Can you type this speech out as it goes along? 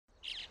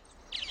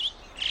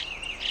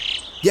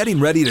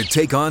Getting ready to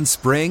take on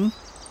spring?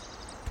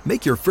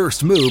 Make your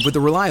first move with the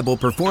reliable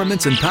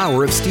performance and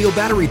power of Steel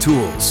battery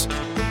tools.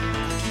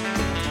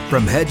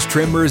 From hedge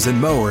trimmers and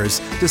mowers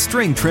to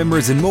string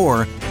trimmers and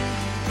more,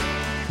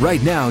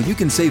 right now you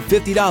can save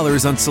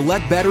 $50 on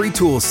select battery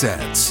tool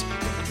sets.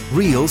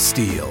 Real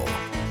Steel.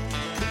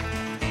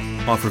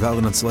 Offer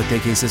valid on select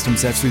AK system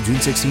sets through June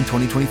 16,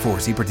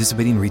 2024. See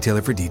participating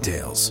retailer for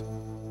details.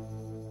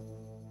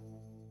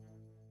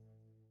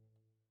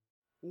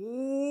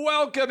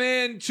 Welcome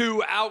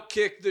into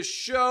Outkick the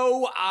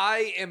Show.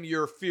 I am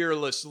your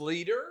fearless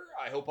leader.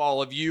 I hope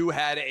all of you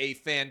had a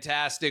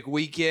fantastic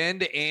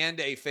weekend and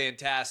a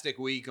fantastic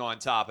week on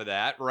top of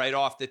that. Right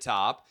off the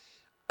top,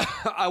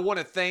 I want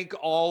to thank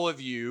all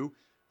of you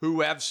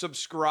who have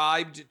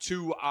subscribed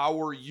to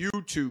our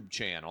YouTube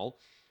channel.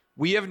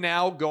 We have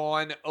now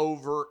gone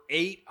over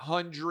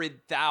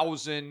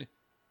 800,000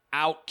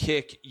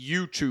 Outkick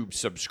YouTube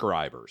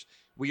subscribers.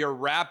 We are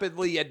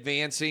rapidly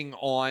advancing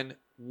on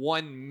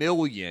 1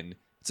 million.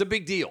 It's a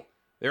big deal.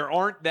 There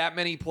aren't that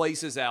many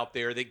places out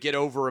there that get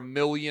over 1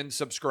 million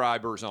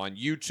subscribers on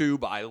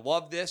YouTube. I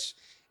love this.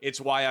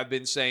 It's why I've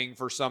been saying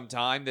for some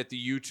time that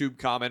the YouTube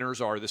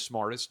commenters are the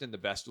smartest and the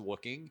best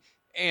looking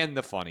and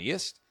the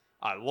funniest.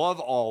 I love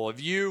all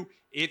of you.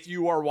 If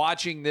you are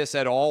watching this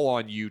at all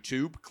on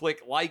YouTube,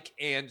 click like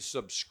and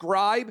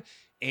subscribe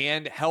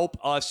and help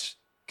us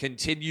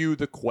continue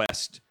the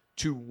quest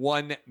to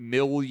 1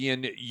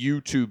 million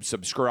YouTube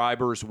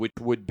subscribers, which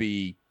would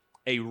be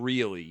a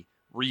really,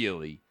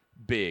 really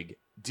big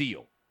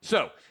deal.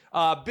 So,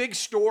 big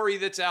story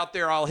that's out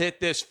there. I'll hit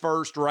this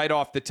first right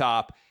off the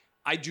top.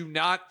 I do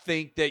not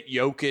think that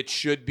Jokic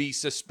should be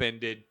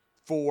suspended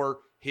for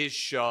his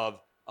shove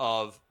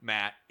of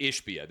Matt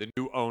Ishbia, the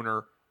new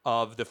owner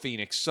of the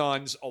Phoenix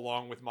Suns,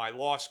 along with my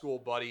law school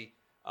buddy,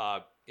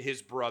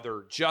 his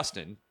brother,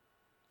 Justin.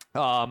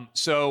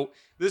 So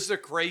this is a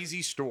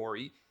crazy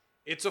story.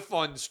 It's a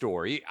fun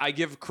story. I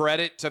give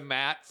credit to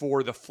Matt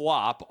for the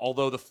flop,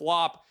 although the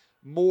flop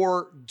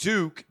more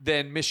Duke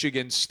than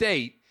Michigan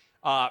State.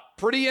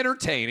 Pretty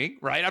entertaining,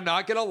 right? I'm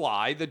not going to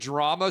lie. The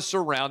drama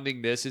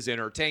surrounding this is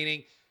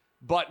entertaining,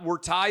 but we're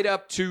tied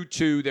up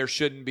 2-2. There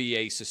shouldn't be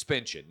a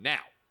suspension. Now,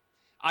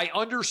 I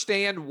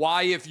understand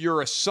why, if you're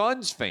a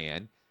Suns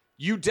fan,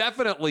 you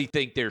definitely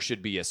think there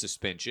should be a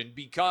suspension,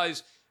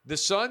 because the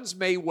Suns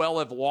may well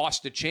have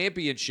lost a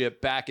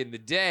championship back in the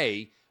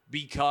day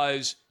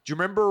because, do you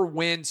remember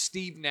when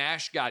Steve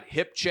Nash got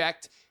hip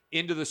checked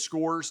into the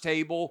scorers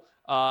table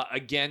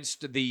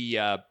against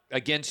the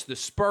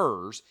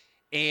Spurs,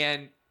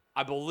 and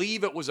I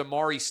believe it was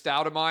Amari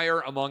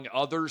Stoudemire, among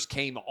others,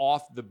 came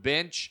off the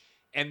bench,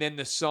 and then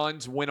the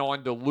Suns went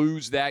on to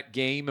lose that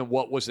game in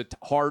what was a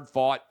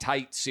hard-fought,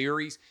 tight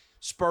series.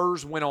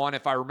 Spurs went on,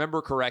 if I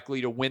remember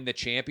correctly, to win the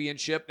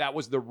championship. That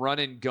was the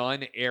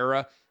run-and-gun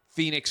era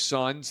Phoenix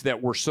Suns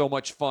that were so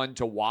much fun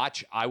to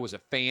watch. I was a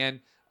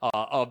fan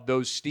of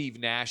those Steve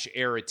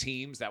Nash-era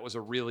teams. That was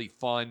a really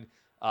fun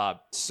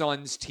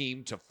Suns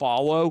team to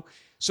follow.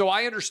 So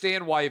I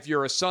understand why, if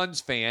you're a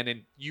Suns fan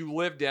and you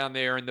live down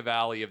there in the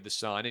Valley of the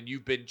Sun and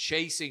you've been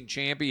chasing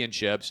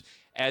championships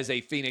as a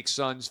Phoenix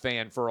Suns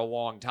fan for a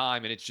long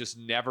time and it's just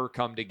never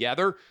come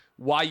together,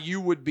 why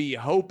you would be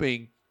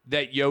hoping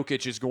that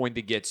Jokic is going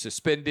to get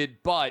suspended.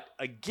 But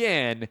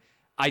again,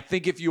 I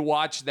think if you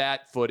watch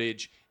that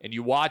footage and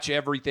you watch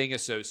everything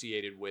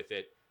associated with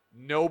it,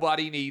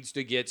 nobody needs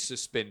to get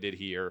suspended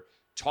here.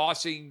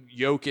 Tossing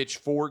Jokic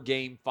for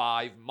Game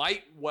 5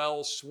 might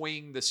well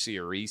swing the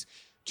series.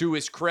 To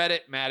his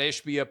credit, Matt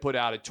Ishbia put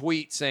out a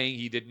tweet saying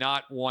he did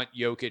not want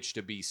Jokic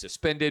to be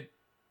suspended.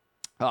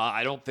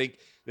 I don't think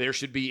there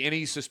should be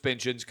any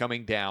suspensions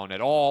coming down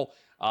at all,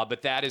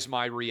 but that is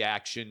my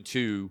reaction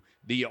to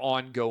the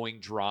ongoing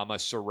drama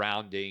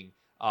surrounding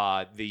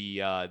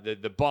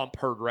the bump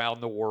heard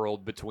around the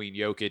world between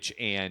Jokic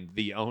and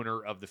the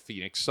owner of the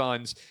Phoenix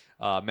Suns,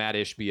 Matt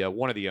Ishbia,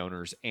 one of the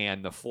owners,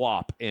 and the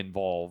flop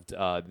involved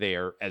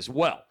there as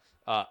well.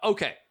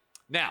 Okay,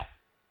 now,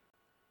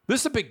 this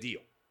is a big deal.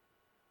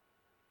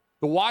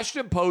 The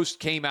Washington Post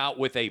came out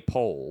with a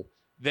poll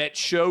that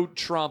showed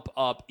Trump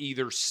up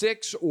either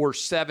 6 or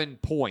 7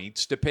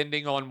 points,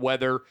 depending on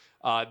whether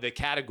the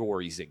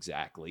categories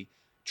exactly.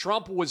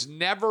 Trump was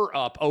never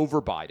up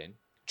over Biden.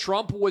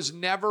 Trump was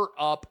never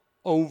up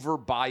over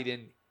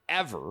Biden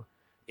ever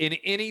in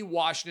any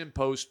Washington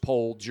Post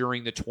poll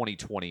during the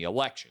 2020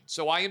 election.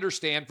 So I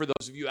understand, for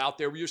those of you out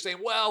there where you're saying,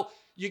 well,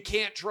 you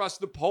can't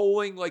trust the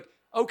polling. Like,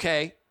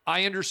 okay,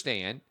 I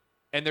understand.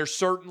 And there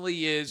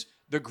certainly is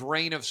the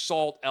grain of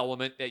salt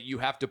element that you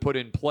have to put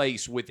in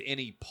place with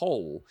any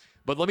poll.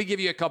 But let me give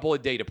you a couple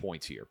of data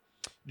points here.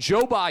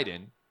 Joe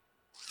Biden,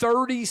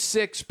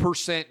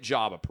 36%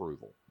 job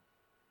approval.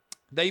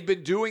 They've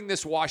been doing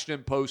this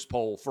Washington Post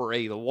poll for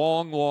a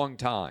long, long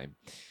time.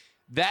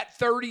 That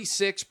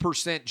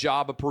 36%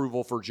 job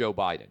approval for Joe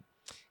Biden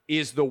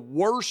is the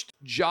worst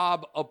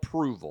job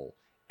approval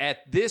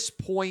at this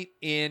point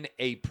in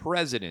a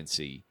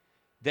presidency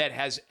that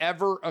has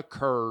ever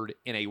occurred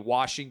in a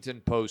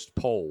Washington Post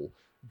poll,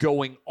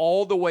 going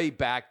all the way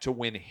back to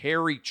when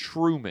Harry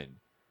Truman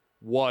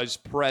was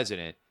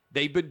president.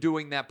 They've been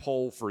doing that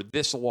poll for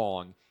this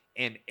long,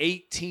 and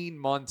 18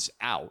 months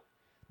out,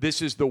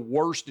 this is the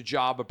worst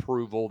job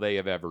approval they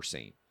have ever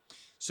seen.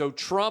 So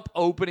Trump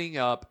opening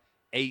up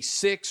a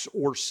 6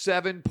 or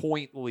 7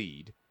 point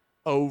lead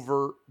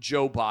over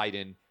Joe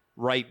Biden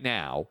right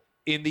now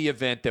in the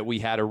event that we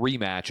had a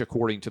rematch,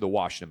 according to the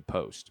Washington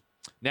Post.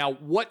 Now,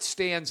 what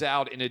stands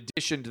out in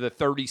addition to the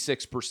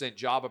 36%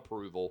 job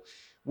approval,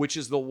 which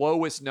is the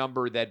lowest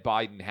number that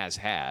Biden has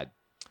had?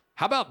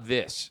 How about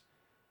this?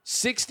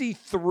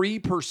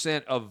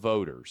 63% of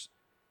voters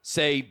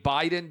say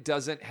Biden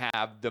doesn't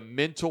have the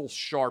mental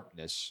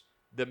sharpness,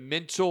 the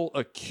mental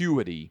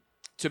acuity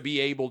to be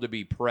able to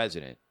be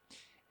president.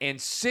 And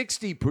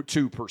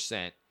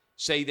 62%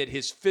 say that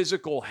his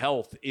physical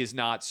health is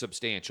not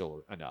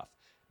substantial enough.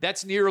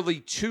 That's nearly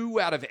 2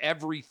 out of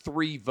every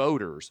 3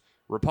 voters,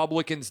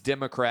 Republicans,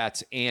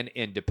 Democrats, and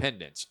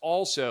independents.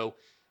 Also,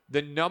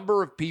 the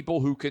number of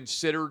people who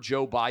consider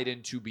Joe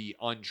Biden to be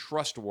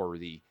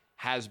untrustworthy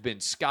has been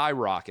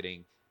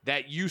skyrocketing.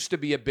 That used to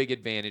be a big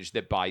advantage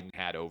that Biden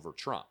had over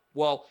Trump.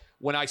 Well,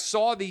 when I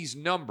saw these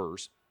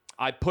numbers,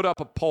 I put up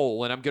a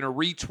poll, and I'm going to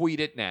retweet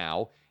it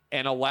now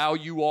and allow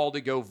you all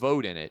to go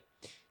vote in it.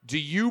 Do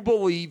you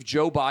believe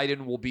Joe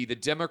Biden will be the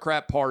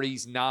Democrat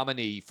Party's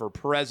nominee for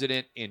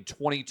president in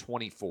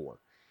 2024?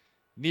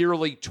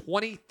 Nearly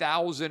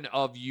 20,000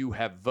 of you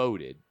have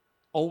voted.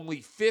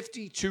 Only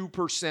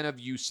 52% of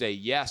you say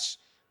yes.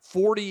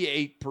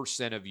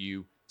 48% of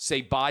you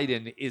say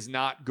Biden is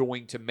not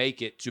going to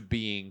make it to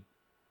being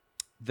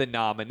the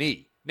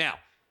nominee. Now,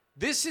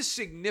 this is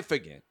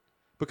significant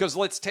because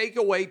let's take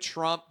away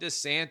Trump,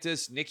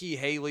 DeSantis, Nikki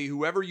Haley,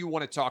 whoever you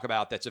want to talk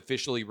about that's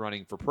officially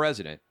running for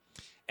president,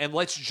 and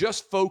let's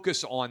just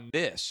focus on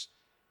this.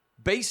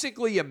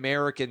 Basically,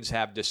 Americans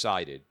have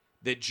decided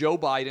that Joe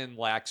Biden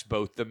lacks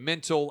both the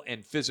mental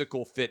and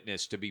physical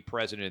fitness to be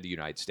president of the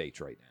United States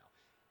right now.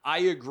 I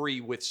agree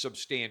with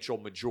substantial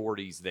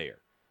majorities there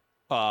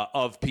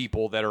of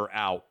people that are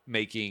out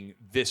making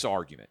this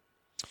argument.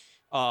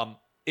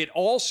 It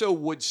also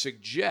would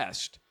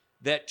suggest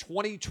that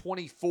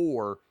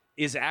 2024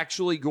 is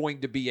actually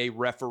going to be a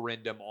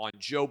referendum on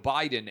Joe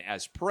Biden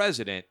as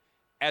president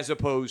as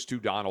opposed to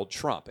Donald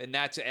Trump. And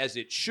that's as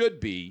it should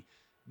be,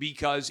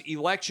 because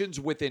elections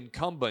with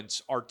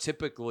incumbents are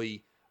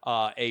typically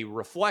a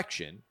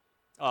reflection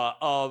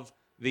of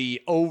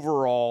the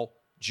overall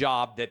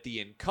job that the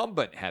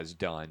incumbent has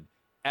done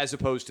as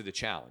opposed to the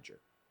challenger.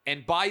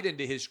 And Biden,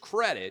 to his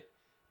credit,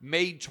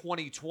 made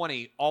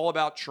 2020 all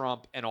about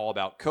Trump and all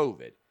about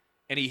COVID.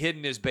 And he hid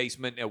in his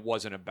basement and it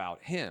wasn't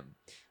about him.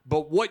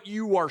 But what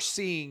you are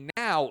seeing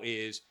now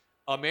is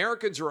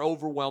Americans are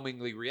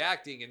overwhelmingly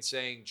reacting and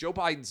saying Joe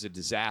Biden's a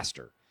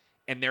disaster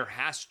and there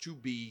has to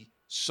be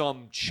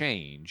some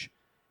change.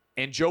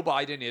 And Joe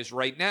Biden is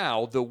right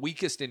now the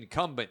weakest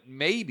incumbent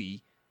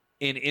maybe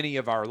in any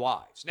of our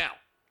lives. Now,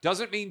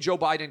 doesn't mean Joe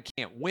Biden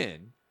can't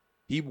win.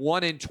 He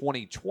won in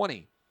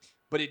 2020.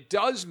 But it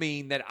does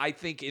mean that I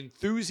think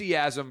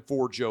enthusiasm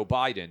for Joe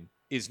Biden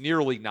is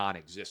nearly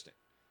non-existent,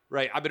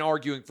 right? I've been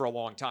arguing for a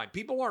long time.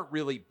 People aren't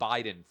really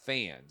Biden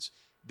fans.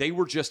 They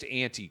were just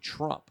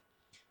anti-Trump.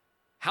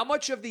 How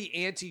much of the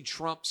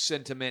anti-Trump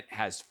sentiment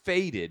has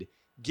faded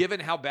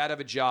given how bad of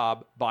a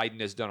job Biden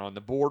has done on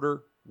the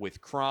border, with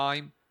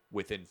crime,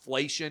 with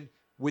inflation,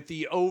 with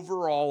the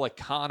overall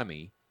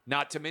economy,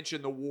 not to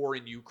mention the war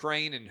in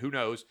Ukraine and who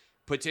knows,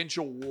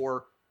 potential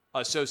war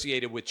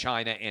associated with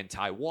China and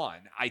Taiwan.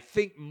 I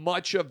think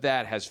much of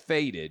that has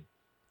faded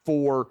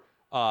for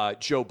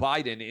Joe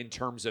Biden in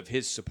terms of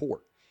his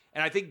support.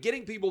 And I think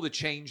getting people to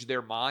change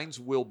their minds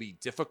will be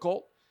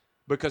difficult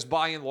because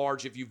by and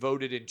large, if you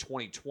voted in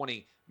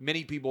 2020,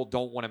 many people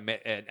don't want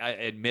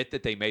to admit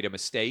that they made a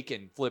mistake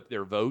and flip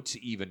their votes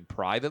even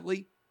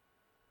privately.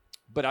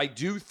 But I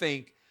do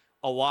think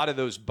a lot of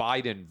those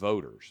Biden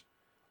voters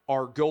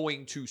are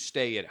going to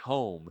stay at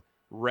home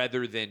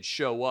rather than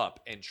show up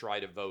and try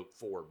to vote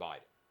for Biden.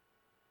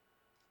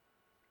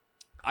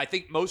 I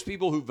think most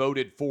people who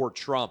voted for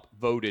Trump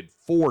voted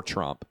for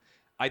Trump.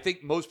 I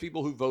think most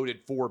people who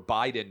voted for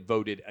Biden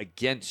voted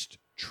against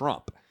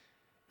Trump.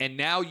 And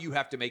now you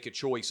have to make a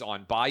choice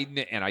on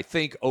Biden. And I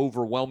think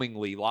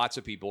overwhelmingly lots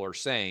of people are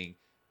saying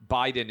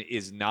Biden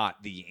is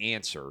not the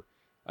answer.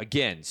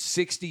 Again,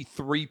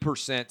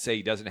 63% say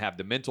he doesn't have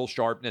the mental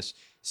sharpness.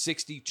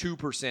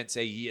 62%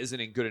 say he isn't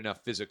in good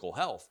enough physical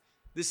health.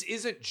 This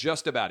isn't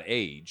just about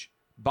age.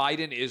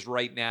 Biden is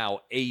right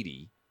now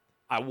 80.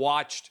 I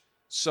watched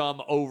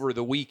some over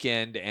the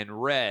weekend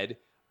and read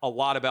a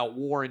lot about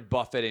Warren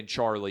Buffett and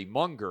Charlie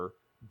Munger.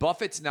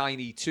 Buffett's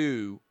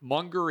 92,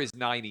 Munger is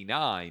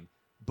 99.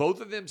 Both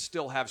of them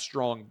still have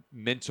strong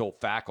mental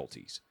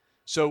faculties.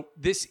 So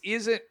this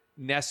isn't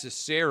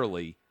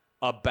necessarily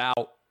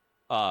about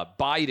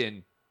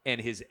Biden and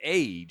his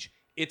age.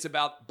 It's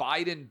about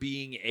Biden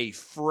being a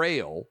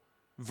frail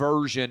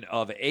version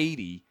of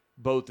 80,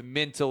 both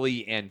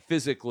mentally and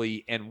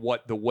physically, and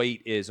what the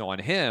weight is on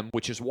him,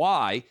 which is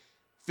why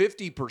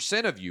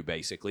 50% of you,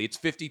 basically, it's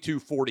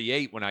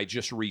 52-48 when I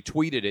just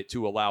retweeted it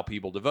to allow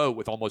people to vote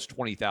with almost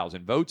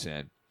 20,000 votes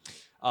in.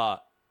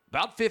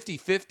 About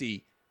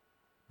 50-50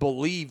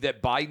 believe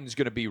that Biden's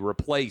going to be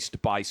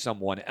replaced by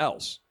someone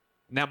else.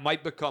 And that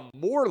might become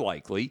more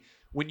likely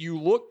when you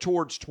look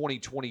towards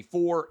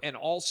 2024 and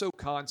also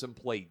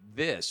contemplate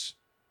this.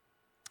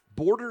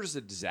 Border is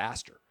a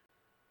disaster.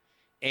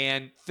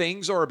 And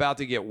things are about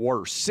to get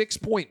worse.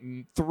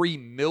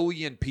 6.3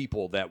 million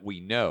people that we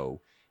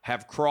know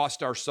have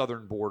crossed our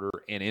southern border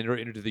and entered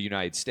into the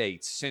United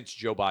States since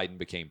Joe Biden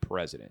became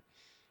president.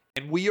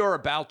 And we are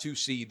about to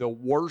see the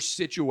worst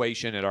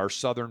situation at our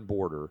southern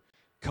border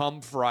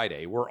come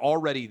Friday. We're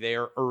already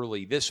there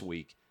early this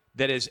week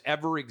that has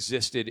ever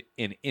existed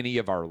in any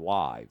of our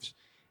lives.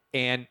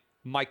 And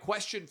my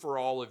question for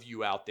all of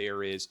you out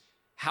there is,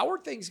 how are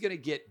things going to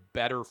get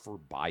better for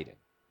Biden?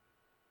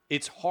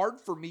 It's hard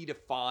for me to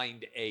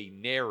find a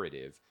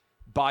narrative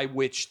by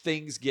which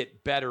things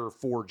get better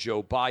for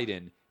Joe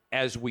Biden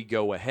as we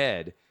go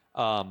ahead.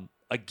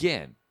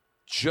 Again,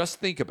 just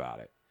think about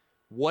it.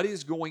 What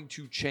is going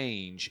to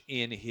change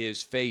in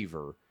his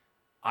favor?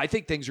 I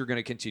think things are going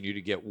to continue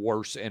to get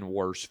worse and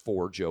worse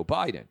for Joe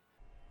Biden.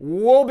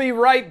 We'll be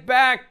right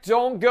back.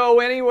 Don't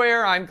go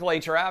anywhere. I'm Clay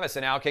Travis,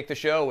 and Outkick the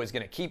Show is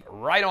going to keep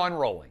right on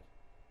rolling.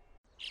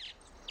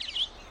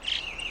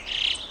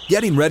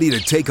 Getting ready to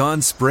take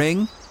on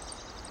spring?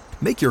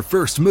 Make your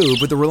first move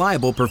with the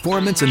reliable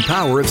performance and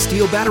power of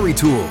Steel battery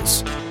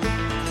tools.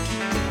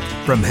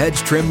 From hedge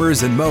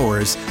trimmers and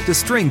mowers to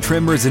string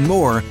trimmers and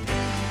more,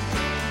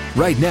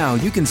 right now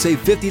you can save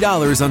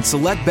 $50 on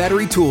select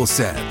battery tool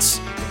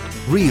sets.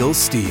 Real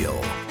Steel.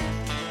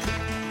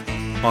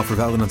 Offer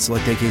valid on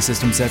select AK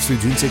system sets through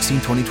June 16,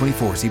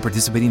 2024. See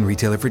participating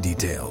retailer for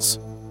details.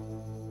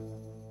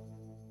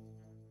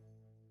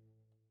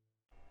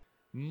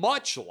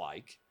 Much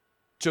like,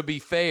 to be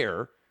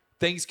fair,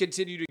 things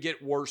continue to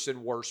get worse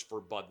and worse for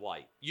Bud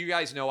Light. You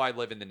guys know I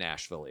live in the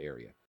Nashville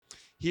area.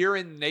 Here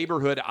in the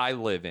neighborhood I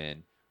live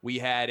in, we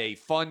had a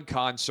fun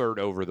concert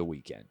over the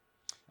weekend.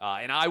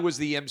 And I was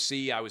the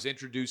MC. I was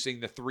introducing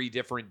the 3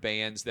 different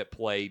bands that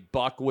played.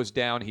 Buck was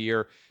down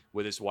here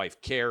with his wife,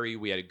 Carrie.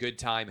 We had a good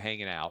time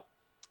hanging out.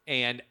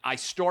 And I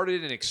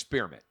started an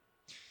experiment.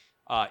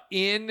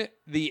 In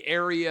the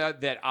area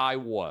that I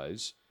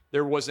was,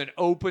 there was an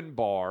open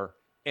bar,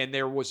 and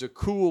there was a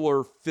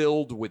cooler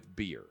filled with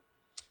beer.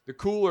 The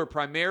cooler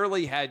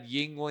primarily had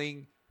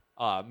Yuengling,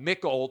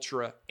 Mick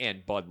Ultra,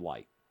 and Bud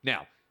Light.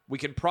 Now, we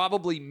can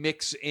probably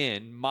mix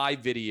in my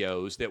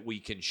videos that we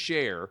can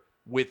share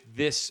with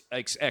this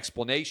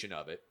explanation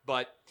of it.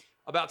 But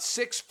about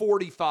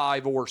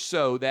 6:45 or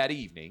so that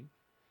evening,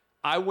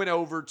 I went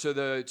over to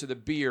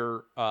the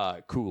beer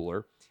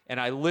cooler, and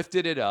I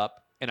lifted it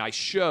up, and I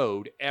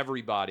showed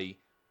everybody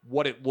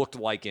what it looked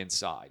like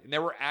inside. And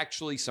there were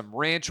actually some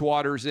ranch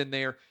waters in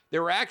there.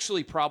 There were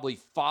actually probably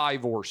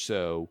 5 or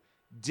so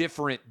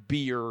different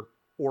beer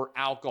or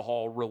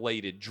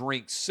alcohol-related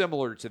drinks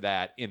similar to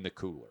that in the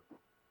cooler.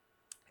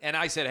 And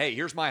I said, hey,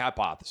 here's my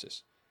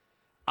hypothesis.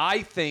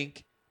 I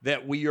think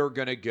that we are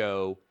going to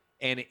go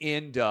and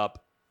end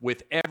up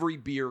with every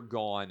beer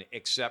gone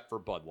except for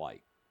Bud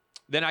Light.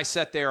 Then I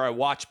sat there, I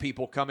watched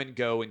people come and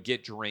go and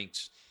get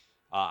drinks.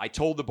 I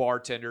told the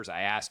bartenders,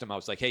 I asked them, I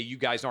was like, hey, you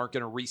guys aren't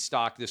going to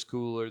restock this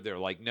cooler? They're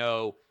like,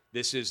 no,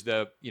 this is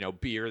the,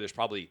 beer.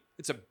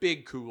 It's a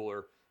big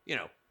cooler,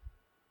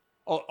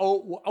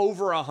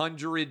 over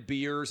 100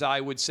 beers,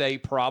 I would say,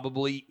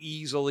 probably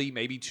easily,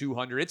 maybe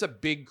 200. It's a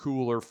big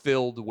cooler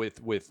filled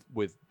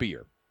with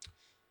beer.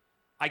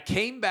 I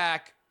came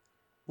back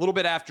a little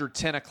bit after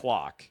 10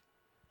 o'clock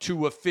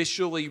to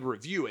officially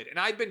review it. And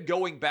I'd been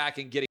going back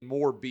and getting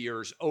more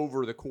beers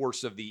over the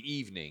course of the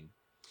evening.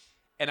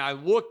 And I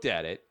looked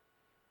at it,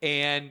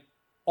 and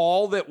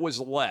all that was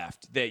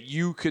left that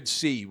you could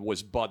see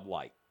was Bud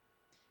Light.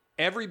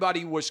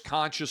 Everybody was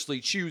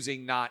consciously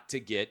choosing not to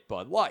get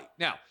Bud Light.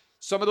 Now,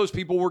 some of those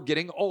people were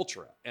getting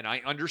Ultra, and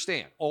I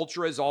understand.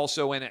 Ultra is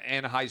also an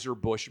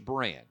Anheuser-Busch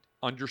brand.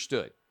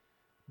 Understood.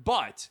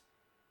 But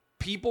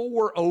people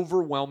were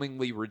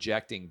overwhelmingly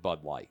rejecting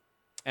Bud Light.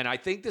 And I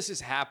think this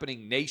is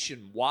happening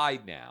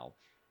nationwide now,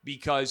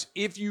 because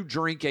if you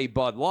drink a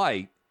Bud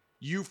Light,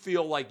 you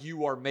feel like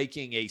you are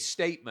making a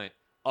statement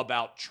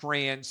about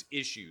trans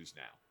issues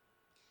now.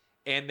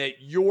 And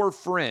that your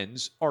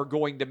friends are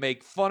going to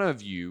make fun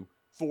of you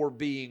for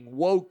being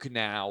woke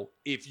now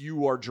if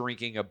you are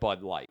drinking a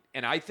Bud Light.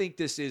 And I think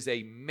this is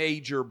a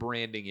major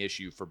branding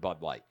issue for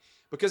Bud Light.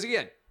 Because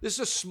again, this is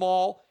a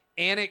small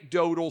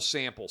anecdotal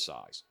sample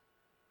size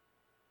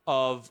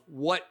of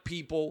what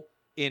people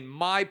in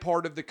my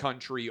part of the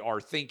country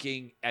are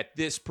thinking at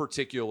this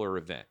particular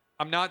event.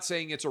 I'm not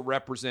saying it's a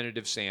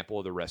representative sample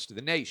of the rest of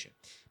the nation,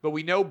 but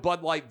we know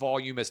Bud Light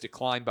volume has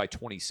declined by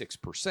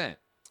 26%.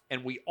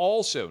 And we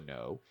also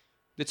know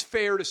it's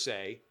fair to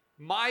say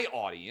my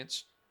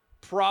audience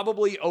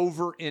probably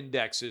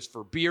over-indexes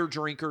for beer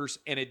drinkers,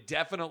 and it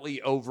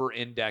definitely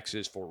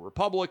over-indexes for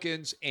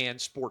Republicans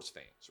and sports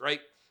fans,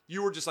 right?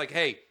 You were just like,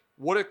 hey,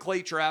 what do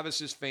Clay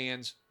Travis's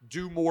fans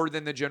do more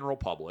than the general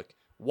public?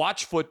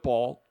 Watch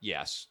football,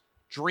 yes.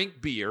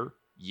 Drink beer,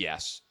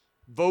 yes.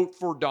 Vote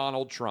for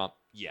Donald Trump,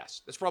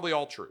 yes. That's probably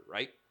all true,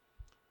 right?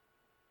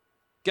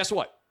 Guess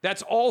what?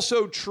 That's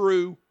also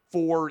true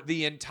for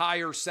the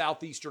entire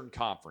Southeastern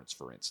Conference,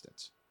 for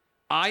instance.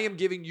 I am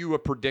giving you a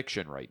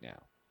prediction right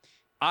now.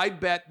 I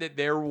bet that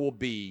there will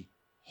be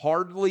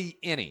hardly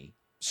any,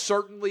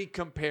 certainly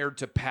compared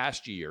to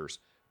past years,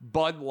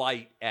 Bud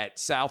Light at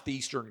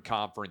Southeastern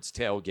Conference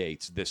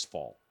tailgates this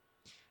fall.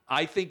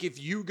 I think if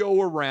you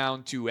go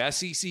around to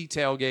SEC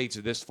tailgates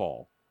this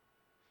fall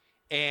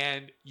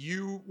and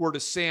you were to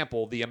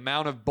sample the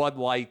amount of Bud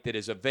Light that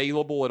is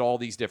available at all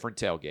these different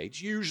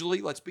tailgates,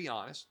 usually, let's be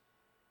honest,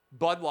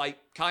 Bud Light,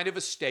 kind of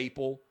a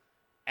staple,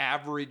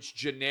 average,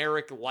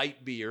 generic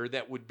light beer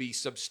that would be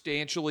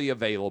substantially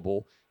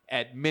available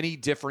at many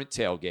different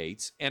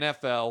tailgates,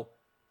 NFL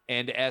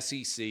and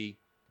SEC,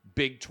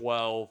 Big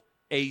 12,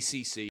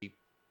 ACC,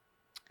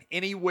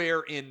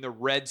 anywhere in the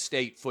red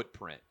state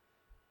footprint.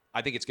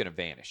 I think it's going to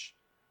vanish.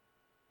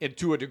 And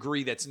to a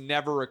degree that's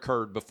never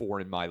occurred before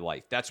in my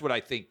life. That's what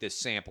I think this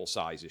sample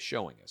size is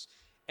showing us.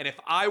 And if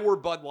I were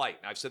Bud Light,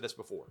 and I've said this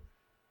before,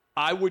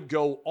 I would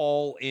go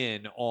all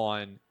in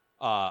on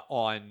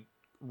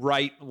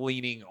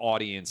right-leaning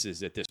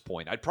audiences at this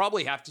point. I'd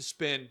probably have to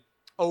spend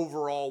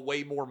overall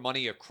way more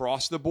money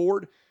across the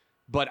board,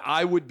 but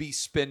I would be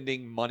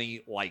spending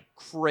money like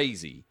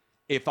crazy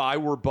if I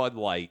were Bud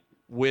Light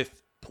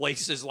with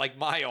places like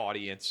my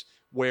audience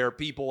where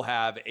people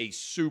have a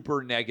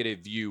super negative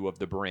view of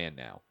the brand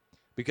now.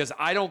 Because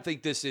I don't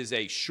think this is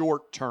a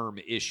short-term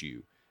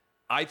issue.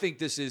 I think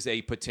this is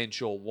a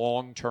potential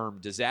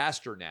long-term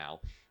disaster now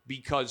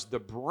because the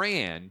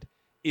brand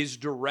is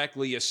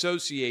directly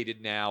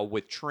associated now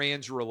with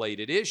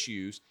trans-related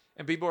issues.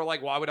 And people are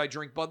like, why would I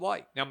drink Bud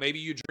Light? Now, maybe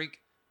you drink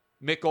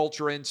Mick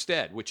Ultra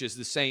instead, which is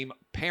the same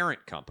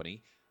parent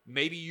company.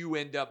 Maybe you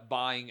end up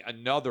buying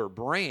another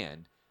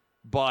brand,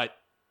 but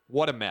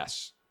what a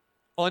mess.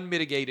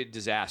 Unmitigated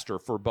disaster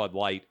for Bud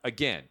Light.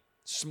 Again,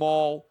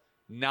 small,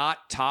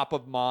 not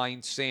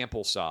top-of-mind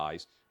sample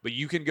size, but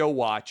you can go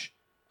watch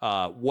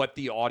what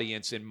the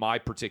audience in my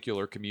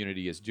particular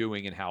community is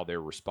doing and how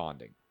they're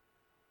responding.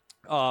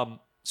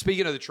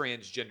 Speaking of the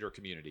transgender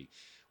community,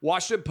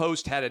 Washington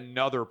Post had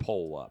another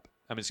poll up.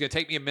 I mean, it's going to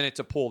take me a minute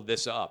to pull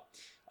this up,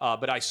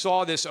 but I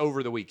saw this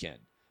over the weekend.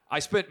 I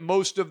spent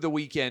most of the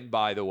weekend,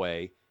 by the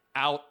way,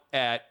 out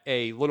at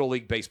a Little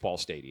League baseball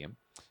stadium,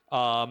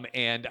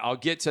 and I'll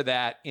get to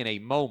that in a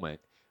moment.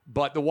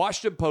 But the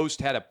Washington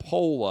Post had a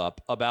poll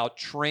up about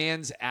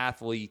trans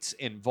athletes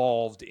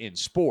involved in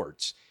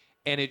sports,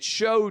 and it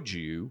showed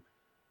you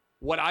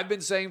what I've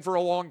been saying for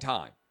a long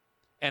time.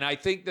 And I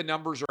think the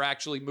numbers are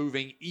actually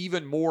moving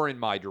even more in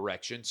my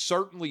direction,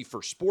 certainly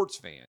for sports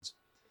fans.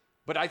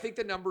 But I think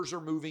the numbers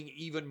are moving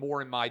even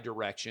more in my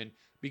direction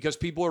because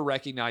people are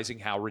recognizing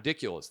how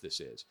ridiculous this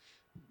is.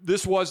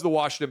 This was the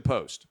Washington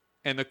Post.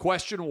 And the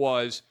question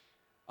was,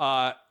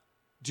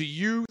 do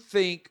you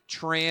think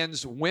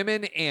trans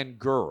women and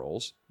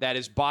girls, that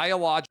is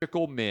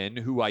biological men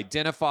who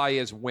identify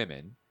as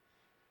women,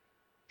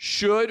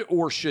 should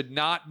or should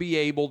not be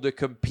able to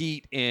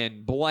compete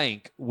in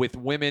blank with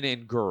women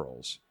and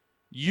girls?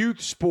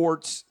 Youth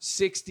sports,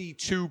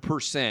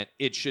 62%,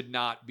 it should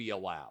not be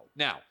allowed.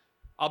 Now,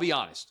 I'll be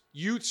honest.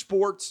 Youth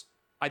sports,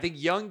 I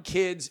think young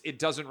kids, it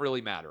doesn't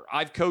really matter.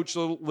 I've coached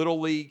Little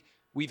League.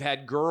 We've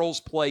had girls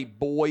play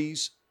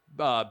boys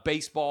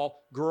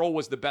baseball. Girl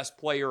was the best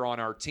player on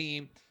our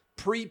team.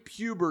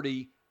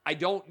 Pre-puberty, I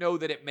don't know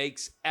that it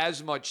makes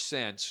as much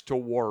sense to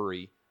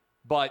worry,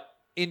 but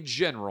in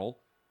general,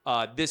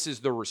 this is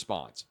the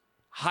response.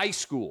 High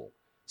school,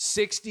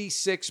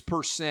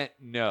 66%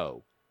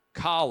 no.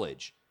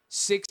 College,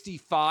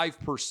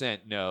 65%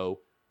 no.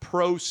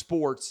 Pro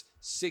sports,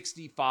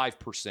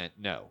 65%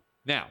 no.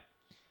 Now,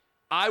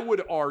 I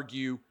would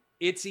argue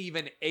it's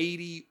even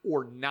 80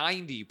 or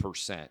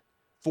 90%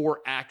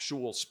 for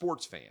actual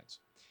sports fans.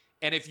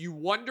 And if you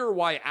wonder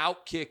why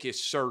Outkick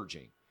is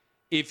surging,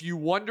 if you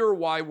wonder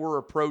why we're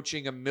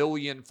approaching 1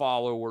 million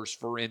followers,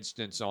 for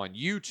instance, on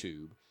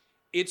YouTube,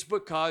 it's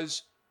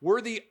because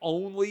we're the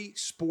only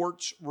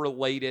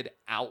sports-related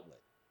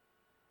outlet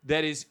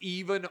that is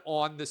even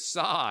on the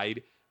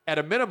side. At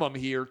a minimum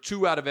here,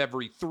 2 out of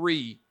every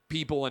 3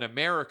 people in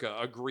America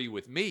agree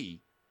with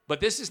me. But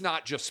this is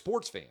not just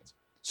sports fans.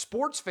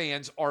 Sports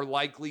fans are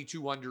likely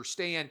to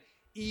understand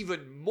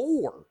even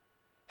more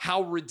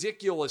how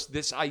ridiculous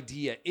this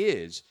idea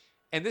is.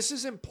 And this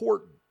is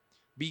important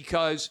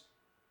because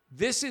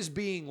this is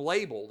being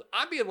labeled,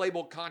 I'm being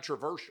labeled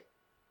controversial.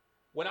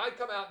 When I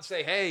come out and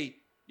say, hey,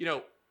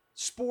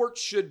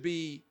 sports should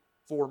be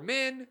for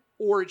men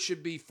or it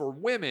should be for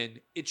women,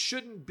 it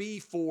shouldn't be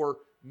for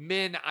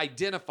men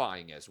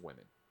identifying as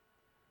women.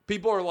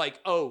 People are like,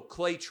 oh,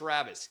 Clay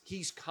Travis,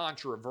 he's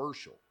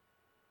controversial.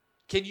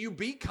 Can you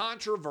be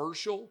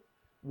controversial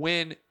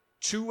when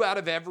 2 out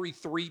of every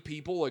 3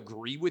 people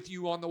agree with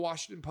you on the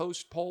Washington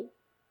Post poll?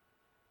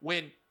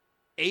 When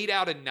 8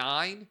 out of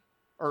 9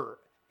 or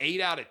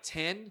 8 out of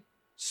 10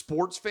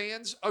 sports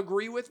fans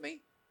agree with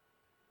me?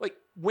 Like,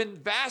 when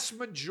vast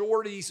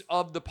majorities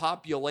of the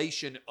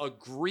population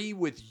agree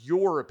with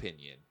your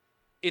opinion,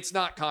 it's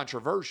not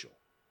controversial.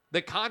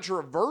 The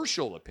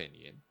controversial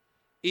opinion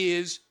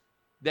is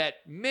that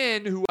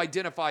men who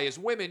identify as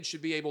women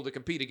should be able to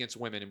compete against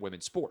women in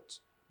women's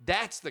sports.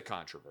 That's the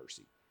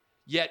controversy.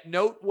 Yet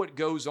note what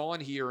goes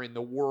on here in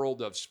the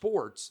world of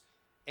sports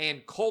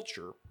and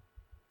culture.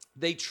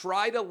 They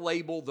try to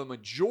label the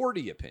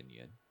majority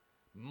opinion,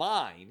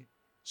 mine,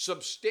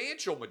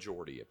 substantial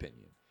majority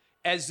opinion,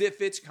 as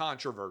if it's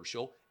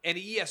controversial. And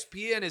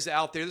ESPN is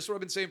out there, this is what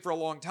I've been saying for a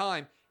long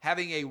time,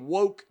 having a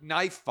woke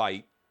knife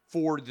fight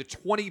for the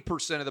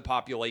 20% of the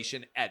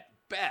population at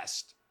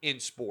best in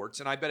sports,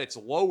 and I bet it's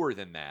lower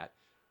than that,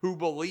 who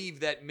believe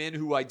that men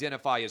who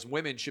identify as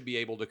women should be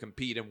able to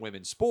compete in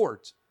women's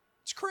sports.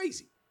 It's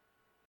crazy.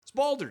 It's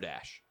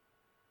balderdash.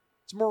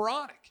 It's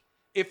moronic.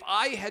 If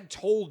I had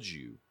told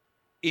you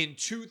in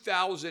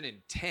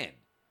 2010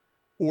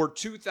 or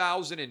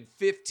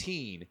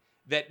 2015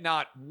 that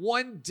not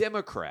one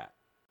Democrat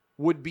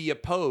would be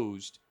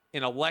opposed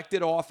in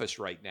elected office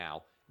right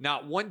now,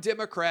 not one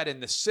Democrat in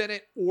the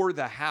Senate or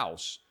the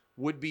House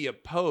would be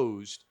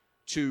opposed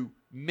to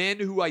men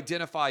who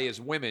identify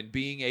as women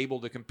being able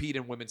to compete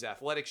in women's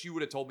athletics, you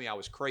would have told me I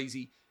was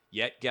crazy.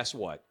 Yet, guess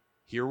what?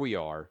 Here we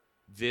are.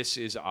 This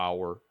is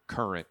our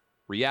current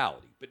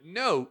reality. But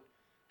note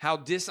how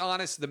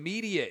dishonest the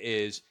media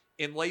is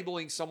in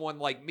labeling someone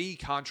like me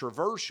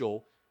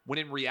controversial when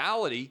in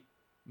reality,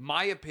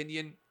 my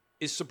opinion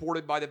is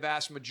supported by the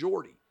vast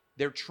majority.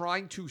 They're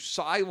trying to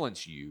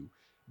silence you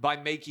by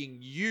making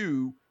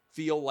you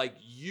feel like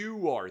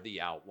you are the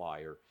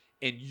outlier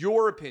and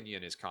your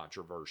opinion is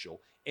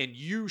controversial and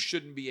you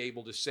shouldn't be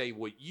able to say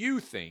what you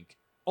think.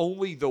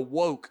 Only the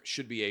woke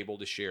should be able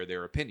to share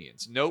their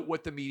opinions. Note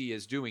what the media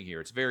is doing here.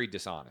 It's very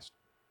dishonest.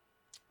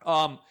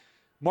 Mark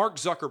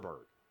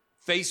Zuckerberg,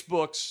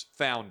 Facebook's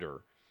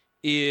founder,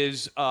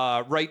 is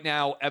right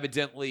now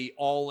evidently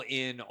all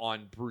in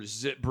on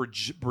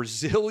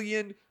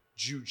Brazilian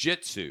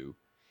jiu-jitsu.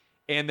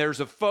 And there's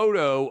a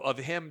photo of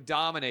him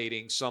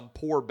dominating some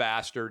poor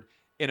bastard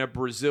in a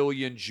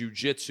Brazilian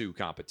jiu-jitsu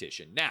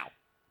competition. Now,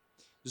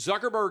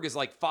 Zuckerberg is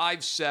like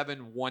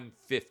 5'7",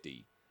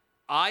 150.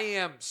 I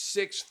am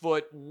 6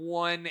 foot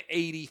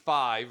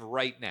 185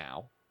 right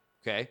now.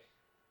 Okay.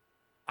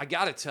 I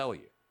got to tell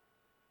you,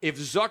 if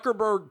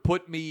Zuckerberg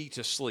put me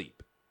to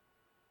sleep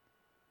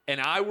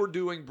and I were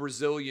doing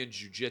Brazilian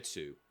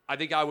jiu-jitsu, I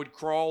think I would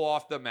crawl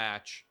off the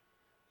match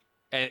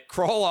and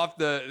crawl off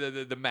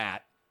the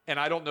mat. And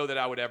I don't know that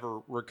I would ever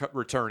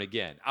return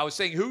again. I was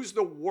saying, who's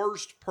the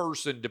worst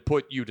person to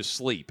put you to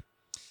sleep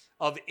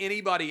of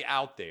anybody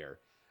out there?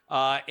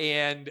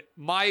 And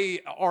my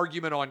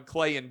argument on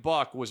Clay and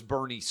Buck was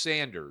Bernie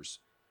Sanders.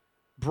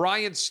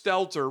 Brian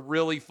Stelter,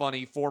 really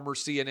funny, former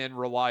CNN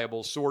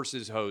Reliable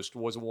Sources host,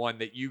 was one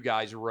that you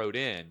guys wrote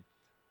in.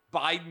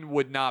 Biden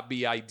would not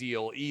be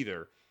ideal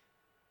either.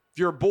 If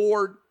you're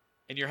bored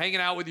and you're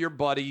hanging out with your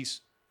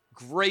buddies,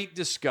 great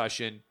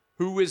discussion.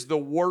 Who is the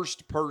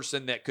worst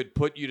person that could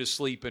put you to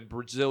sleep in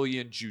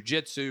Brazilian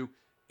jiu-jitsu?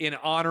 In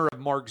honor of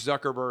Mark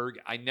Zuckerberg,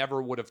 I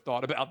never would have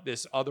thought about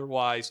this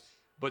otherwise,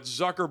 but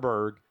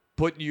Zuckerberg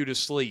putting you to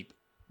sleep,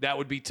 that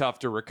would be tough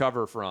to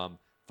recover from.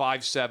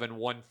 5'7",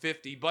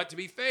 150. But to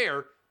be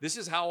fair, this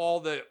is how all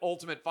the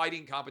Ultimate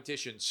Fighting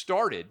competitions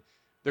started.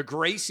 The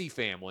Gracie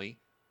family,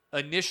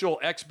 initial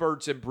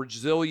experts in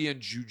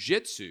Brazilian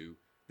jiu-jitsu,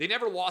 they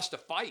never lost a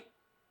fight.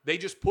 They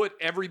just put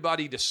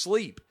everybody to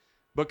sleep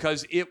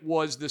because it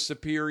was the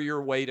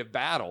superior way to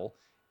battle.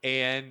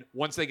 And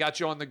once they got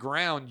you on the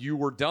ground, you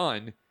were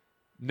done.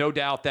 No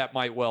doubt that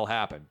might well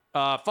happen.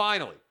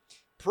 Finally,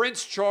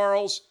 Prince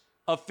Charles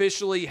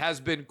officially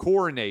has been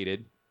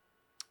coronated.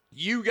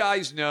 You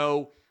guys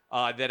know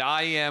that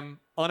I am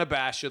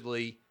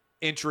unabashedly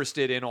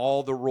interested in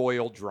all the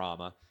royal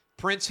drama.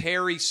 Prince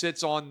Harry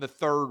sits on the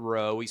third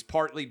row. He's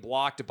partly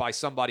blocked by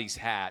somebody's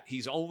hat.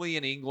 He's only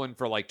in England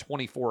for like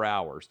 24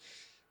 hours.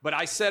 But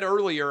I said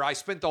earlier, I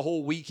spent the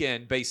whole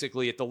weekend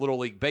basically at the Little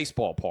League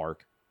baseball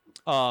park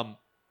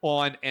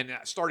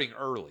starting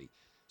early.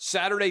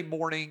 Saturday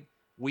morning,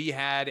 we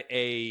had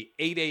a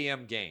 8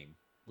 a.m. game.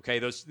 Okay,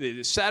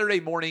 the Saturday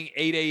morning,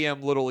 8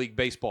 a.m. Little League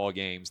baseball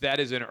games, that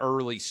is an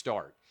early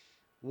start.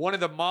 One of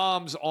the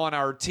moms on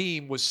our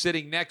team was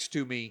sitting next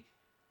to me,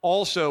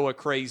 also a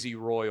crazy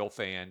Royal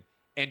fan,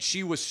 and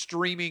she was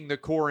streaming the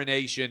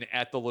coronation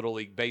at the Little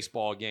League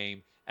baseball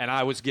game, and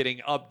I was getting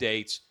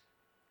updates.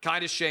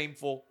 Kind of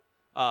shameful,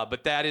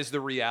 but that is the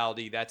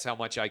reality. That's how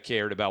much I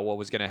cared about what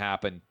was going to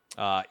happen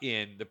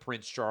in the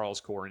Prince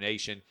Charles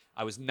coronation.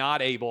 I was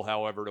not able,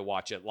 however, to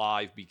watch it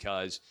live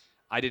because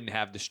I didn't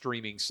have the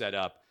streaming set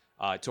up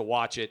to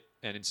watch it,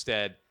 and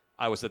instead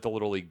I was at the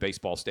Little League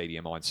Baseball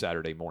Stadium on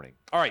Saturday morning.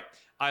 All right,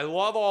 I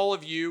love all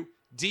of you.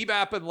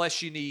 DBAP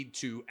unless you need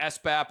to.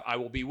 SBAP, I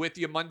will be with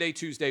you Monday,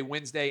 Tuesday,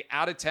 Wednesday,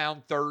 out of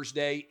town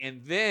Thursday,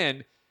 and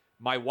then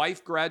my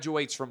wife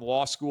graduates from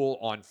law school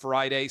on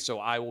Friday, so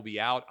I will be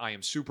out. I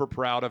am super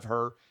proud of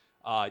her.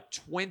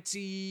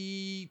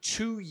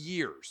 22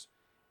 years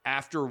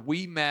after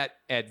we met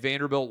at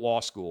Vanderbilt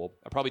Law School.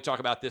 I'll probably talk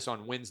about this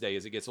on Wednesday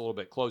as it gets a little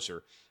bit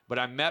closer. But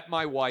I met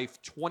my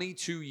wife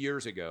 22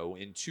 years ago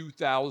in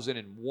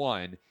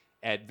 2001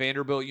 at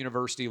Vanderbilt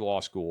University Law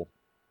School.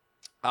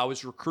 I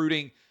was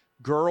recruiting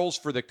girls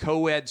for the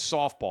co-ed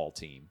softball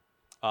team.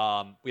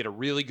 We had a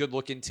really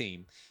good-looking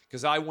team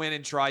because I went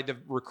and tried to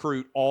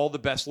recruit all the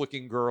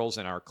best-looking girls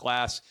in our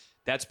class.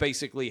 That's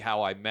basically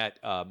how I met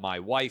my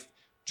wife.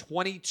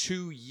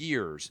 22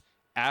 years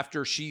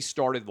after she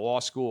started law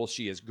school,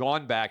 she has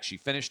gone back. She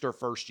finished her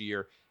first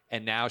year,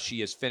 and now she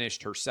has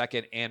finished her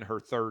second and her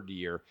third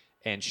year,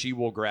 and she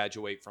will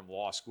graduate from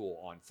law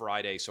school on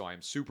Friday. So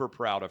I'm super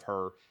proud of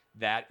her.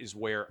 That is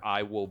where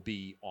I will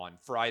be on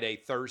Friday.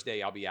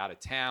 Thursday, I'll be out of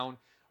town,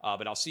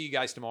 but I'll see you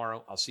guys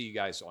tomorrow. I'll see you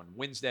guys on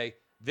Wednesday.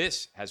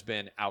 This has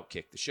been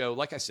Outkick the Show.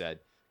 Like I said,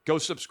 go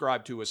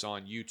subscribe to us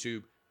on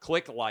YouTube.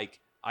 Click like.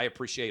 I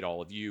appreciate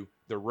all of you.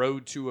 The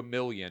road to 1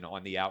 million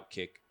on the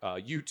Outkick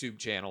YouTube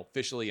channel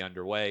officially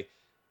underway.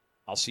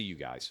 I'll see you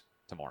guys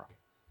tomorrow.